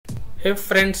Hey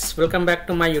friends, welcome back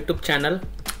to my YouTube channel.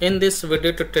 In this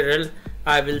video tutorial,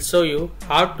 I will show you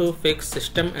how to fix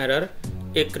system error.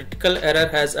 A critical error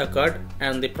has occurred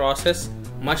and the process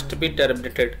must be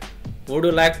terminated. Would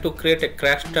you like to create a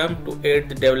crash term to aid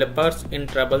the developers in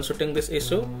troubleshooting this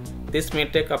issue? This may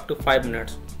take up to 5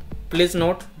 minutes. Please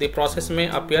note the process may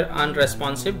appear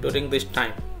unresponsive during this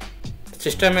time.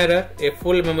 System error, a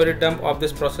full memory dump of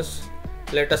this process.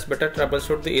 Let us better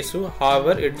troubleshoot the issue.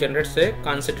 However, it generates a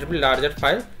considerably larger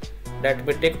file that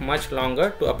may take much longer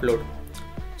to upload.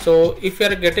 So if you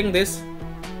are getting this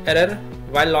error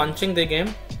while launching the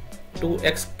game to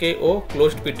XKO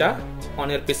closed beta on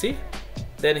your PC,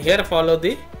 then here follow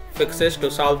the fixes to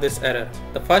solve this error.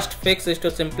 The first fix is to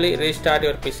simply restart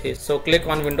your PC. So click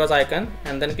on Windows icon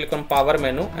and then click on power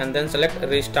menu and then select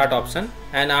restart option,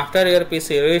 and after your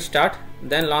PC restart,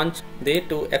 then launch the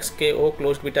 2XKO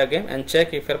closed beta game and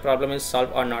check if your problem is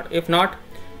solved or not. If not,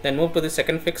 then move to the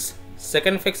second fix.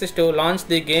 Second fix is to launch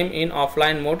the game in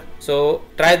offline mode. So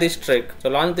try this trick. So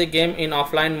launch the game in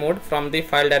offline mode from the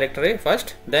file directory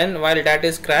first. Then while that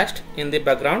is crashed in the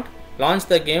background, launch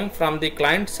the game from the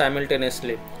client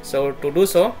simultaneously. So to do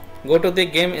so, go to the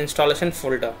game installation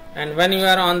folder, and when you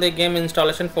are on the game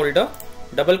installation folder,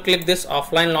 double click this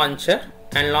offline launcher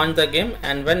and launch the game,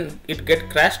 and when it get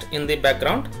crashed in the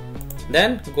background,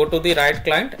 then go to the right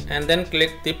client and then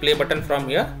click the play button from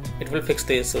here. It will fix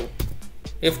the issue.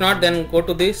 If not, then go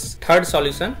to this third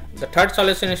solution. The third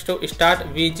solution is to start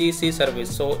VGC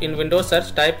service. So in Windows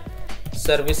search, type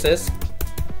services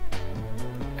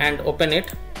and open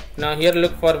it. Now here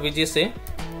look for VGC,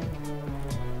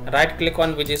 right click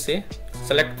on VGC,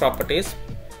 select properties,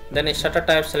 then in shutter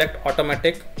type select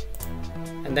automatic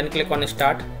and then click on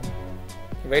start.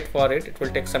 Wait for it, it will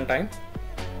take some time,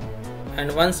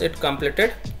 and once it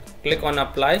completed, click on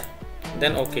apply,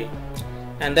 then OK,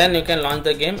 and then you can launch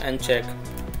the game and check.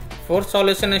 Fourth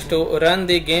solution is to run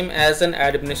the game as an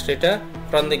administrator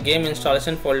from the game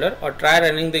installation folder, or try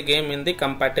running the game in the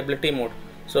compatibility mode.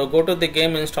 So go to the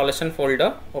game installation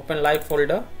folder, open live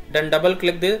folder, then double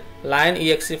click the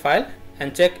line.exe file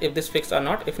and check if this fixed or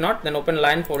not. If not, then open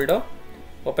line folder,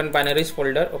 open binaries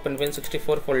folder, open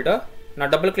win64 folder. Now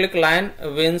double click line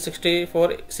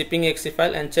win64 shipping exe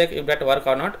file and check if that work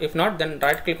or not. If not, then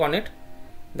right click on it,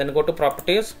 then go to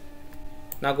properties.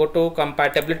 Now go to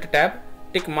compatibility tab,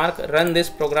 tick mark run this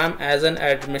program as an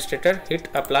administrator, hit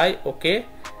apply, OK,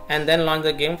 and then launch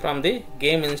the game from the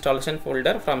game installation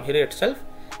folder from here itself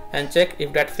and check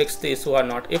if that fixed the issue or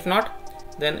not. If not,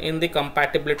 then in the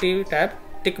compatibility tab,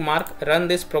 tick mark run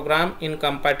this program in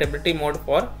compatibility mode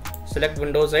for, select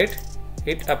Windows 8,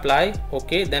 hit apply,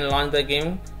 OK, then launch the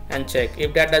game and check.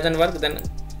 If that doesn't work, then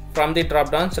from the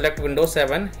drop down select Windows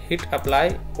 7, hit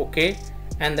apply, OK,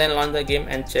 and then launch the game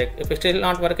and check. If it's still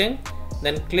not working,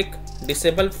 then click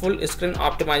disable full screen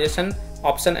optimization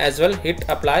option as well, hit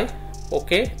apply,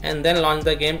 OK, and then launch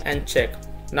the game and check.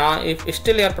 Now if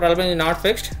still your problem is not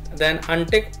fixed, then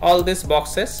untick all these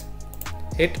boxes,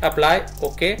 hit apply,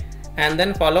 OK, and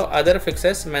then follow other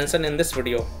fixes mentioned in this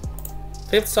video.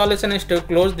 Fifth solution is to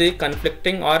close the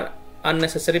conflicting or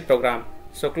unnecessary program.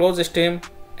 So close Steam,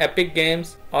 Epic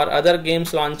Games or other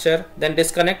games launcher, then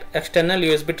disconnect external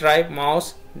USB drive,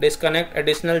 mouse, disconnect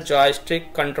additional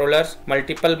joystick, controllers,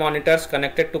 multiple monitors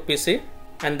connected to PC,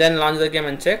 and then launch the game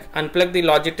and check. Unplug the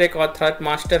Logitech or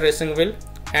Thrustmaster racing wheel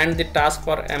and the task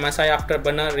for MSI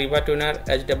Afterburner, Riva Tuner,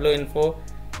 HW Info,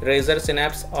 Razer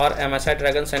Synapse or MSI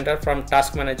Dragon Center from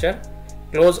Task Manager.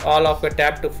 Close all of your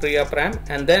tab to free up RAM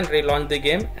and then relaunch the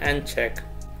game and check.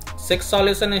 Sixth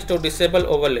solution is to disable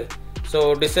overlay.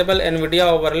 So disable NVIDIA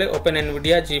overlay, open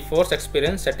NVIDIA GeForce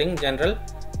Experience setting general,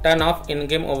 turn off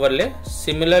in-game overlay.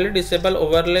 Similarly, disable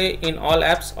overlay in all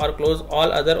apps or close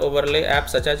all other overlay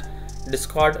apps such as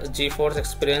Discord, GeForce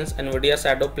Experience, NVIDIA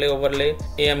Shadow Play overlay,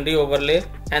 AMD overlay,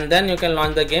 and then you can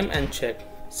launch the game and check.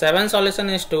 Seventh solution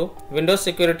is to Windows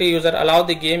security user allow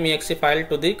the game exe file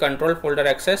to the control folder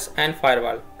access and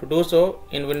firewall. To do so,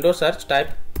 in Windows search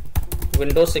type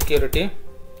Windows security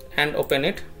and open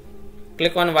it.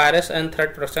 Click on virus and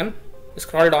threat protection.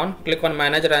 Scroll down, click on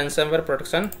manage ransomware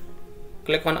protection.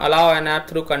 Click on allow an app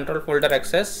through control folder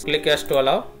access. Click yes to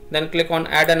allow. Then click on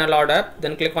add an allowed app.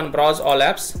 Then click on browse all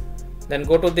apps. Then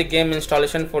go to the game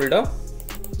installation folder,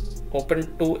 open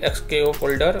 2XKO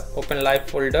folder, open live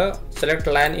folder, select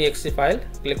line.exe file,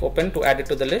 click open to add it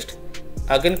to the list.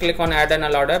 Again click on add an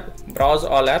allowed app, browse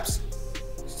all apps,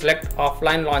 select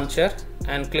offline launcher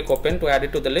and click open to add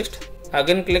it to the list.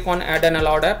 Again click on add an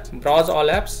allowed app, browse all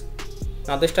apps.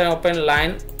 Now this time open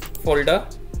line folder,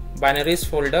 binaries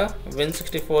folder,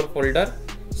 win64 folder,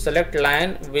 select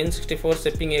line win64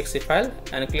 shipping exe file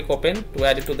and click open to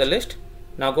add it to the list.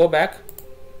 Now go back,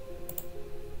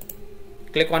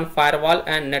 click on firewall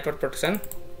and network protection,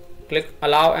 click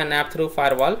allow an app through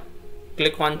firewall,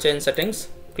 click on change settings,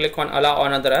 click on allow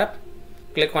another app,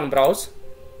 click on browse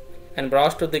and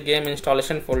browse to the game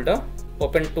installation folder,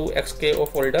 open 2xko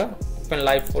folder, open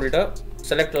live folder,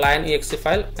 select lion exe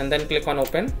file and then click on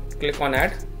open, click on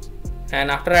add, and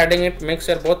after adding it make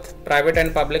sure both private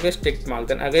and public is tick marked.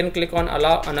 Then again click on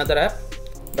allow another app,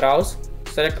 browse,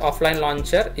 select offline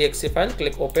launcher exe file,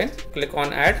 click open, click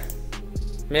on add,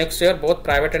 make sure both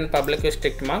private and public is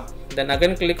tick marked. Then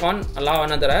again click on allow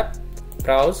another app,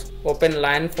 browse, open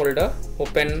lion folder,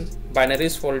 open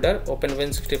binaries folder, open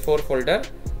win64 folder,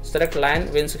 select lion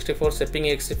win64 shipping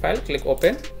exe file, click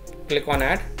open, click on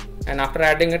add, and after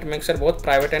adding it make sure both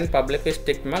private and public is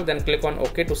tick marked. Then click on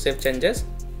OK to save changes,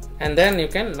 and then you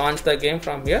can launch the game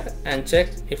from here and check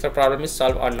if a problem is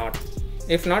solved or not.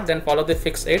 If not, then follow the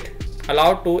fix 8,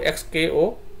 allow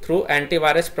 2xko through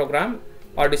antivirus program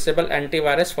or disable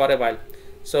antivirus for a while.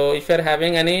 So if you are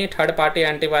having any third-party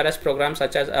antivirus programs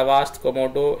such as Avast,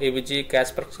 Komodo, AVG,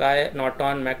 Kaspersky,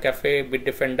 Norton, McAfee,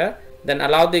 Bitdefender, then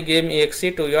allow the game exe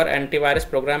to your antivirus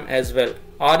program as well.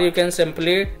 Or you can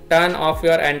simply turn off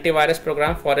your antivirus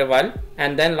program for a while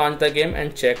and then launch the game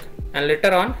and check. And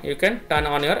later on you can turn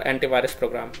on your antivirus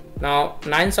program. Now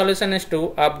 9th solution is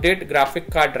to update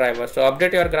graphic card driver. So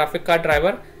update your graphic card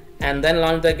driver and then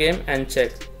launch the game and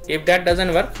check. If that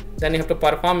doesn't work, then you have to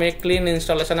perform a clean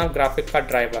installation of graphic card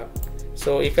driver.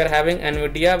 So if you are having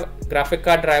NVIDIA graphic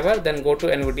card driver, then go to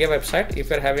NVIDIA website. If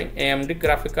you are having AMD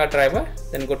graphic card driver,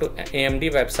 then go to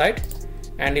AMD website.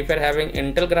 And if you are having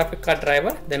Intel graphic card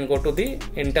driver, then go to the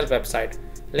Intel website.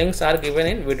 Links are given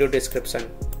in video description.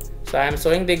 So I am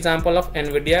showing the example of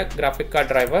NVIDIA graphic card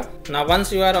driver. Now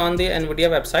once you are on the NVIDIA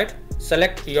website,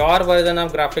 select your version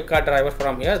of graphic card driver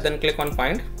from here, then click on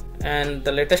find. And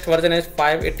the latest version is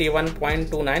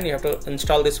 581.29. You have to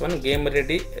install this one, game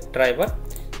ready driver.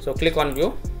 So click on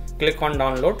view, click on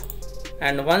download,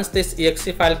 and once this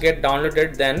exe file get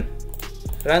downloaded, then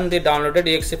run the downloaded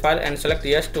exe file and select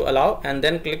yes to allow and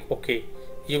then click OK.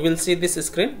 You will see this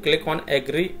screen, click on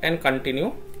agree and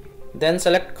continue. Then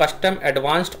select custom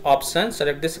advanced option,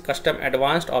 select this custom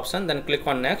advanced option, then click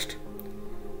on next.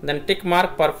 Then tick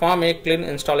mark perform a clean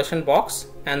installation box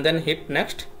and then hit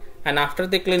next. And after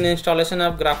the clean installation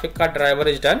of graphic card driver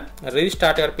is done,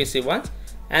 restart your PC once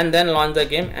and then launch the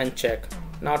game and check.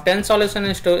 Now 10th solution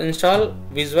is to install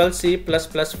Visual C++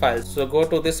 files. So go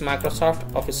to this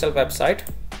Microsoft official website,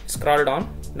 scroll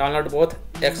down, download both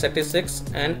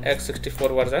x86 and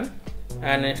x64 version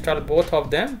and install both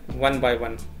of them one by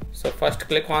one. So first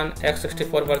click on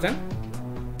x64 version.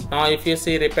 Now if you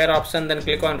see repair option, then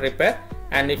click on repair,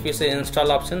 and if you see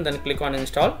install option, then click on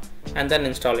install and then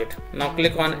install it. Now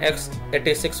click on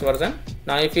x86 version.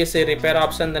 Now if you see repair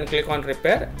option, then click on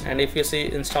repair, and if you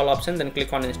see install option, then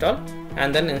click on install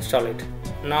and then install it.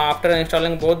 Now after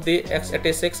installing both the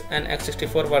x86 and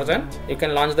x64 version, you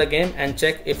can launch the game and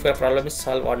check if your problem is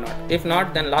solved or not. If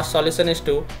not, then last solution is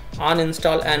to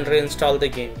uninstall and reinstall the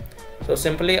game. So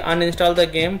simply uninstall the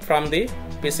game from the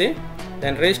PC,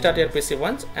 then restart your PC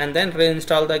once and then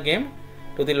reinstall the game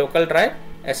to the local drive,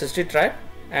 SSD drive.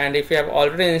 And if you have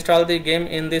already installed the game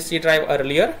in the C drive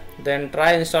earlier, then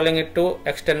try installing it to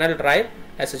external drive,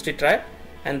 SSD drive,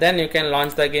 and then you can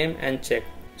launch the game and check.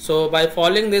 So by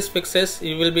following these fixes,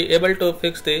 you will be able to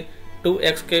fix the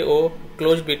 2xko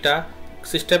closed beta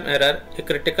system error. A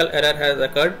critical error has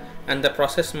occurred and the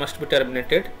process must be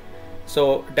terminated.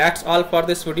 So that's all for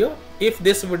this video. If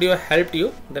this video helped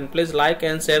you, then please like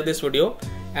and share this video,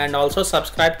 and also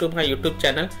subscribe to my YouTube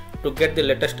channel to get the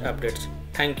latest updates.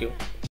 Thank you.